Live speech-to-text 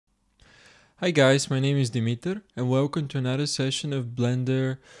Hi guys, my name is Dimiter and welcome to another session of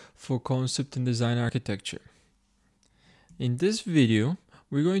Blender for Concept and Design Architecture. In this video,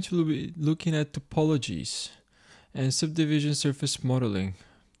 we're going to be looking at topologies and subdivision surface modeling,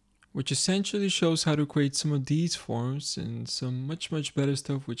 which essentially shows how to create some of these forms and some much better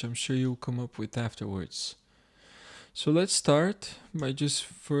stuff which I'm sure you'll come up with afterwards. So let's start by just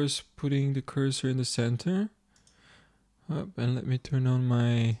first putting the cursor in the center. And let me turn on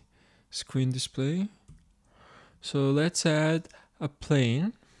my screen display. So let's add a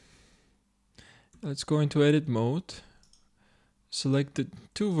plane. Let's go into edit mode, select the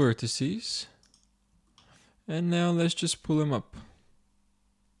two vertices, and now let's just pull them up.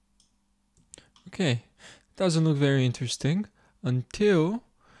 Okay, doesn't look very interesting until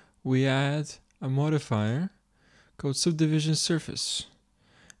we add a modifier called subdivision surface.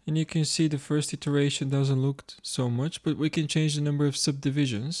 And you can see the first iteration doesn't look so much, but we can change the number of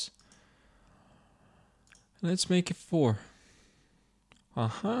subdivisions. Let's make it 4.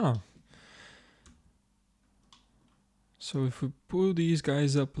 Aha! So if we pull these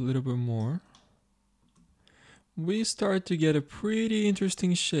guys up a little bit more, we start to get a pretty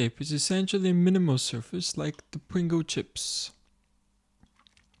interesting shape. It's essentially a minimal surface like the Pringle chips.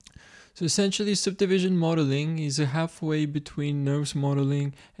 So essentially subdivision modeling is a halfway between NURBS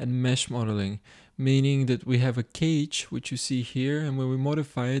modeling and mesh modeling, meaning that we have a cage, which you see here, and when we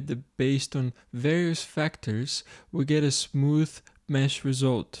modify it based on various factors, we get a smooth mesh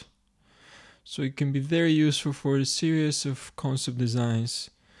result. So it can be very useful for a series of concept designs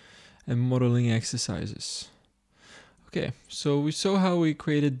and modeling exercises. Okay, so we saw how we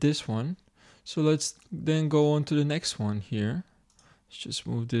created this one. So let's then go on to the next one here. Let's just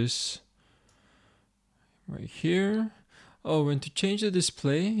move this right here. Oh, and to change the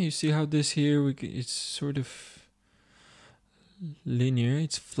display, you see how this here, it's sort of linear,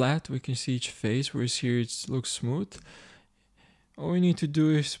 it's flat, we can see each face, whereas here it looks smooth. All we need to do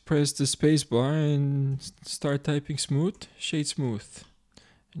is press the space bar and start typing smooth, shade smooth.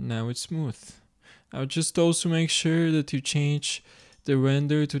 And now it's smooth. Now just also make sure that you change the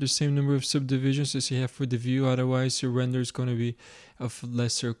render to the same number of subdivisions as you have for the view, otherwise your render is going to be of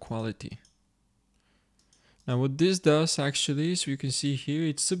lesser quality. Now what this does actually, so you can see here,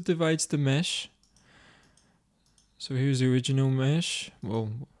 it subdivides the mesh. So here's the original mesh.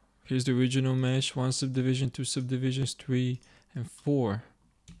 Well, here's the original mesh, 1 subdivision, 2 subdivisions, 3 and 4.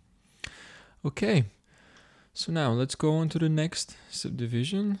 Okay, so now let's go on to the next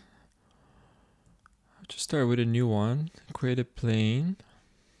subdivision. I'll just start with a new one, create a plane.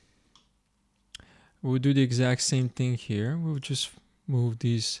 We'll do the exact same thing here. We'll just move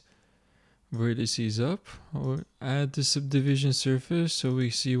these vertices up, or add the subdivision surface so we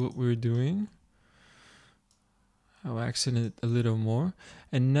see what we're doing. I'll accent it a little more,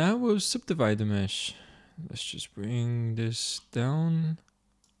 and now we'll subdivide the mesh. Let's just bring this down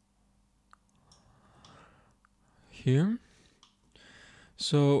here.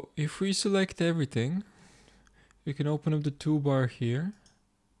 So if we select everything, we can open up the toolbar here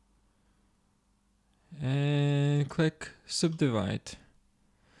and click subdivide.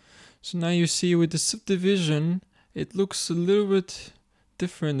 So now you see with the subdivision, it looks a little bit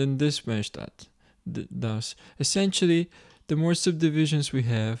different than this mesh does. Essentially, the more subdivisions we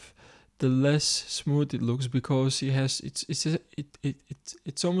have, the less smooth it looks, because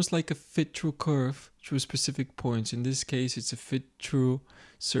it's almost like a fit through curve through specific points. In this case, it's a fit through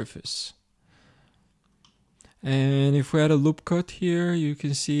surface. And if we add a loop cut here, you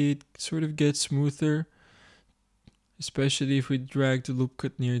can see it sort of gets smoother, especially if we drag the loop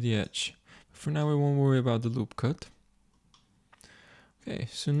cut near the edge. For now, we won't worry about the loop cut. Okay,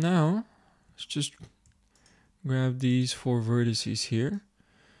 so now let's just grab these 4 vertices here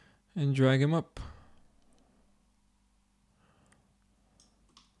and drag them up.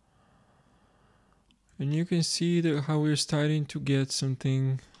 And you can see how we're starting to get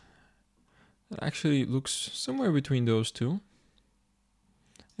something that actually looks somewhere between those two.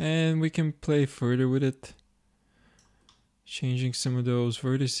 And we can play further with it, changing some of those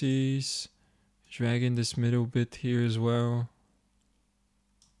vertices, dragging this middle bit here as well,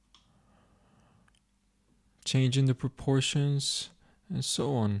 changing the proportions, and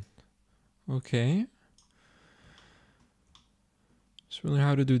so on. Okay. So we'll learn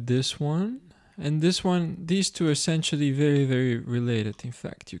how to do this one. And this one, these two are essentially very related. In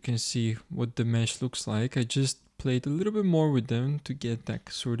fact, you can see what the mesh looks like. I just played a little bit more with them to get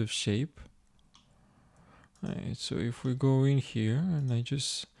that sort of shape. Alright, so if we go in here and I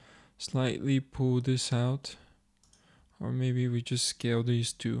just slightly pull this out, or maybe we just scale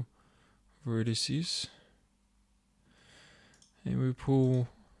these 2 vertices, and we pull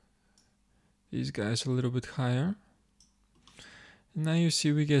these guys a little bit higher. And now you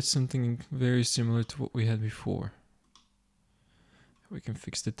see we get something very similar to what we had before. We can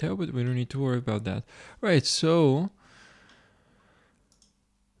fix the tail, but we don't need to worry about that. Right, so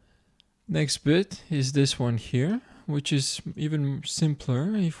next bit is this one here, which is even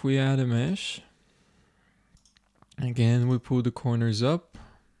simpler if we add a mesh. Again, we pull the corners up.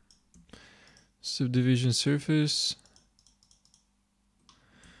 Subdivision surface.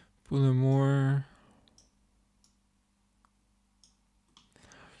 Pull in more.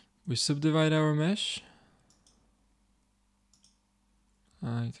 We subdivide our mesh.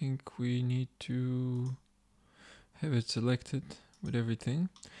 I think we need to have it selected with everything.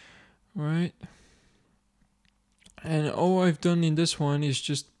 Right. And all I've done in this one is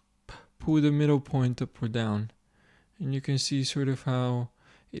just pull the middle point up or down. And you can see sort of how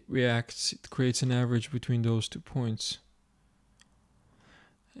it reacts. It creates an average between those 2 points.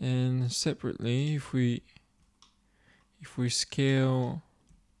 And separately, if we scale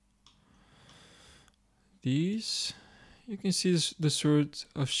these, you can see the sort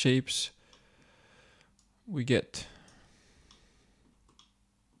of shapes we get.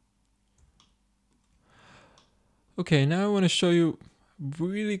 Okay, now I want to show you a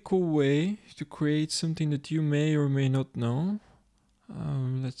really cool way to create something that you may or may not know.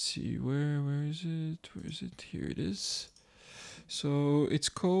 Let's see, where is it? Where is it? Here it is. So it's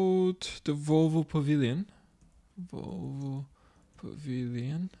called the Volvo Pavilion. Volvo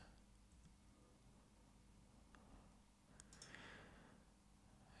Pavilion.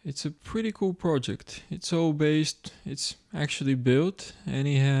 It's a pretty cool project. It's actually built, and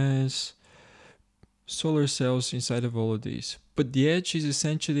it has solar cells inside of all of these. But the edge is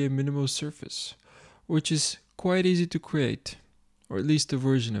essentially a minimal surface, which is quite easy to create, or at least a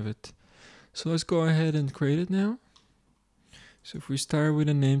version of it. So let's go ahead and create it now. So if we start with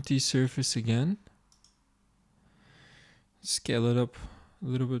an empty surface again, scale it up a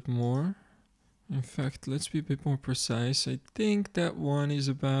little bit more. In fact, let's be a bit more precise. I think that one is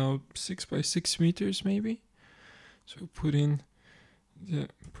about 6 by 6 meters maybe. So put in the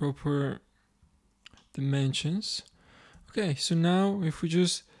proper dimensions. Okay, so now if we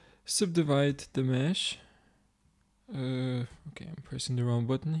just subdivide the mesh. Okay, I'm pressing the wrong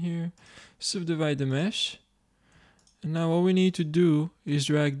button here. Subdivide the mesh. And now all we need to do is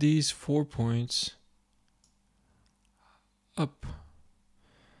drag these 4 points up.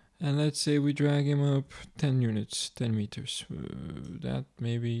 And let's say we drag him up 10 units, 10 meters. That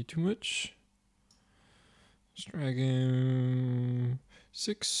may be too much. Let's drag him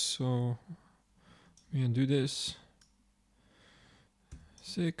 6, so we can do this.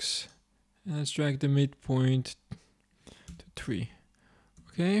 6, and let's drag the midpoint to 3.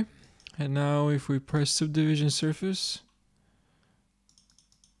 Okay, and now if we press subdivision surface,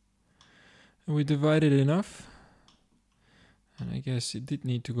 and we divide it enough, and I guess it did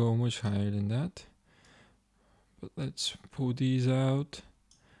need to go much higher than that. But let's pull these out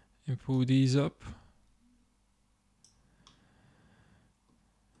and pull these up.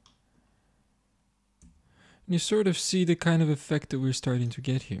 And you sort of see the kind of effect that we're starting to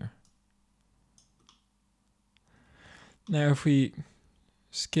get here. Now if we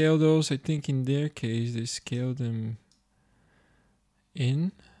scale those, I think in their case they scale them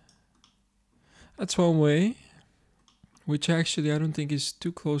in. That's one way, which actually I don't think is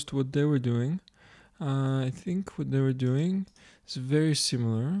too close to what they were doing. I think what they were doing is very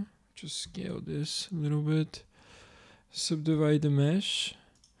similar. Just scale this a little bit, subdivide the mesh,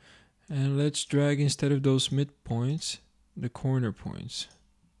 and let's drag, instead of those midpoints, the corner points.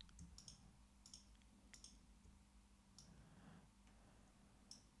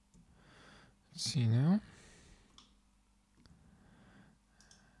 Let's see now.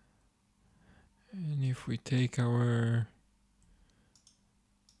 And if we take our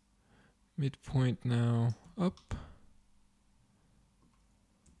midpoint now up,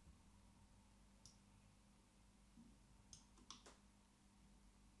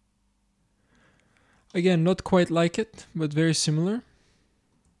 again, not quite like it, but very similar.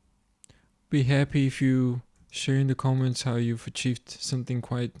 Be happy if you share in the comments how you've achieved something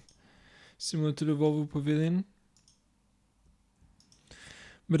quite similar to the Volvo Pavilion.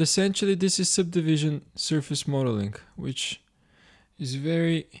 But essentially this is subdivision surface modeling, which is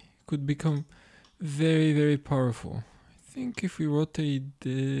could become very, very powerful. I think if we rotate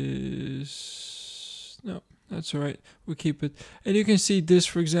this, no, that's alright, we keep it. And you can see this,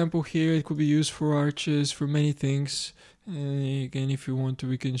 for example, here, it could be used for arches, for many things. And again, if you want to,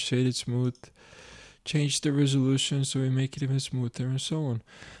 we can shade it smooth, change the resolution so we make it even smoother, and so on.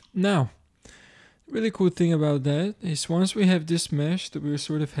 Now, Really cool thing about that is once we have this mesh that we're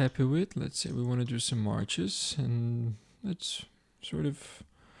sort of happy with, let's say we want to do some arches, and let's sort of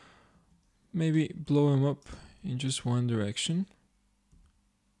maybe blow them up in just one direction.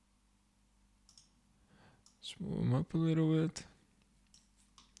 Let's move them up a little bit.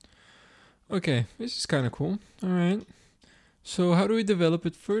 Okay, this is kind of cool. Alright, so how do we develop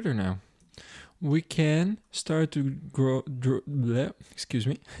it further now? We can start to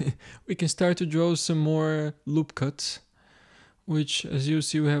we can start to draw some more loop cuts, which as you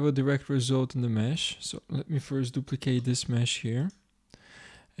see we have a direct result in the mesh. So let me first duplicate this mesh here.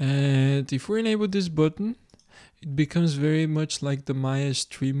 And if we enable this button, it becomes very much like the Maya's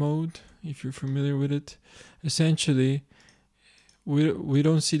tree mode, if you're familiar with it. Essentially, we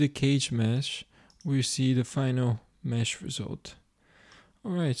don't see the cage mesh, we see the final mesh result.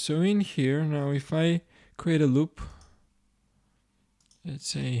 Alright, so in here, now if I create a loop, let's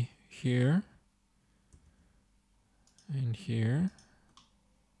say here, and here,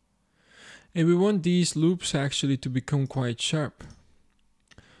 and we want these loops actually to become quite sharp.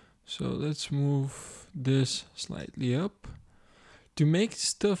 So let's move this slightly up. To make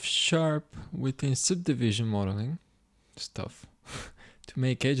stuff sharp within subdivision modeling, to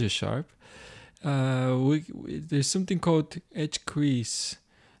make edges sharp, there's something called edge crease,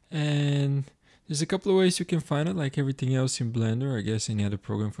 and there's a couple of ways you can find it, like everything else in Blender, I guess any other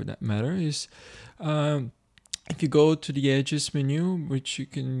program for that matter, is if you go to the edges menu, which you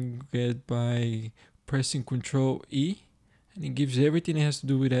can get by pressing Ctrl E, and it gives everything that has to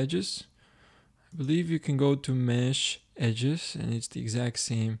do with edges. I believe you can go to mesh edges, and it's the exact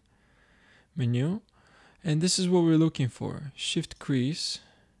same menu. And this is what we're looking for. Shift crease.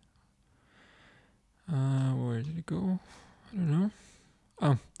 Where did it go? I don't know.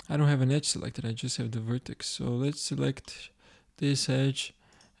 Oh, I don't have an edge selected. I just have the vertex. So let's select this edge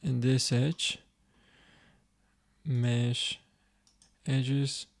and this edge. Mesh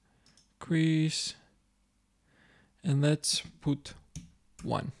edges, crease, and let's put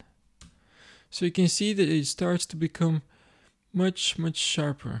 1. So you can see that it starts to become much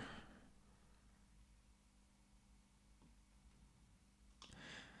sharper.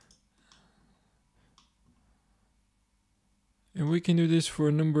 And we can do this for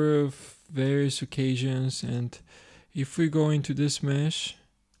a number of various occasions, and if we go into this mesh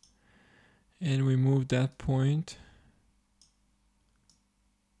and we move that point,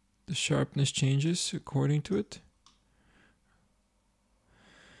 the sharpness changes according to it.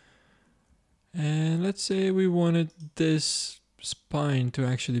 And let's say we wanted this spine to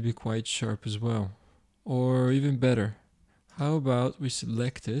actually be quite sharp as well. Or even better, how about we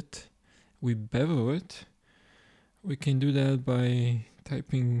select it, we bevel it. We can do that by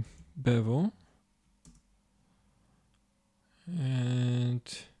typing bevel. And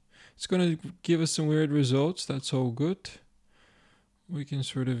it's going to give us some weird results, that's all good. We can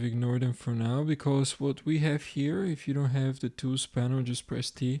sort of ignore them for now, because what we have here, if you don't have the tools panel, just press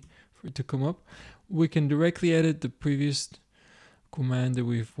T for it to come up. We can directly edit the previous command that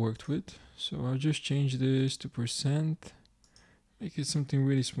we've worked with. So I'll just change this to %, make it something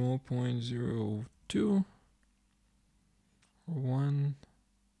really small, 0.02 or 1.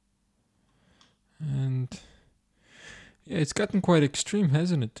 And yeah, it's gotten quite extreme,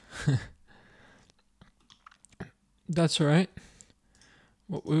 hasn't it? That's alright.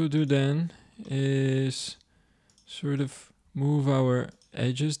 What we'll do then is sort of move our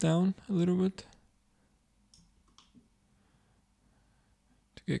edges down a little bit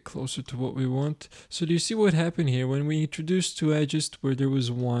to get closer to what we want. So do you see what happened here? When we introduced 2 edges where there was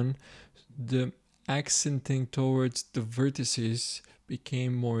 1, the accenting towards the vertices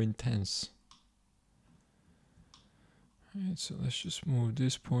became more intense. Alright, so let's just move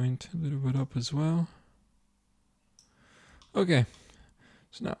this point a little bit up as well. Okay.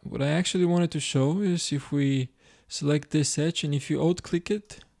 So now, what I actually wanted to show is if we select this edge, and if you alt-click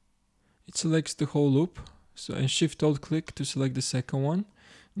it, it selects the whole loop. So and Shift alt-click to select the second one.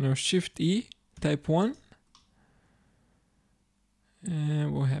 Now Shift E, type 1.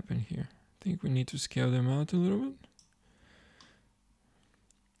 And what happened here? I think we need to scale them out a little bit.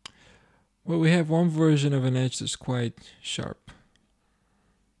 Well, we have one version of an edge that's quite sharp.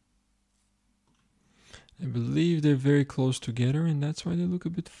 I believe they're very close together, and that's why they look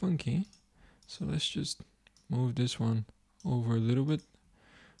a bit funky. So let's just move this one over a little bit.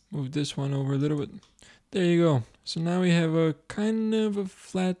 Move this one over a little bit. There you go. So now we have a kind of a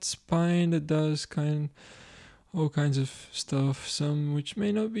flat spine that does all kinds of stuff, some which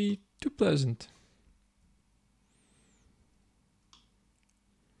may not be too pleasant.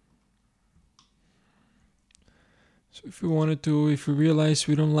 So if we realize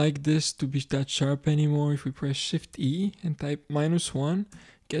we don't like this to be that sharp anymore, if we press Shift E and type -1,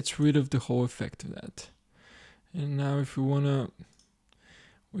 gets rid of the whole effect of that. And now if we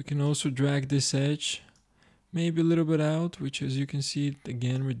we can also drag this edge maybe a little bit out, which, as you can see, it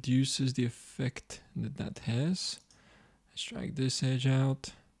again reduces the effect that has. Let's drag this edge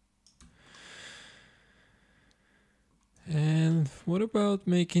out. And what about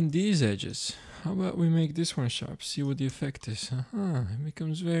making these edges? How about we make this one sharp, see what the effect is. It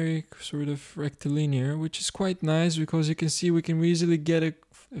becomes very sort of rectilinear, which is quite nice because you can see we can easily get an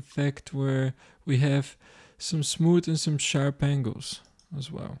effect where we have some smooth and some sharp angles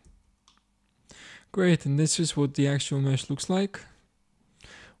as well. Great, and this is what the actual mesh looks like,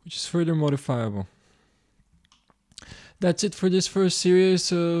 which is further modifiable. That's it for this first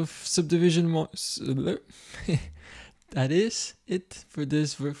series of subdivision that is it for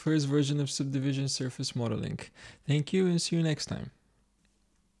this first version of subdivision surface modeling. Thank you and see you next time.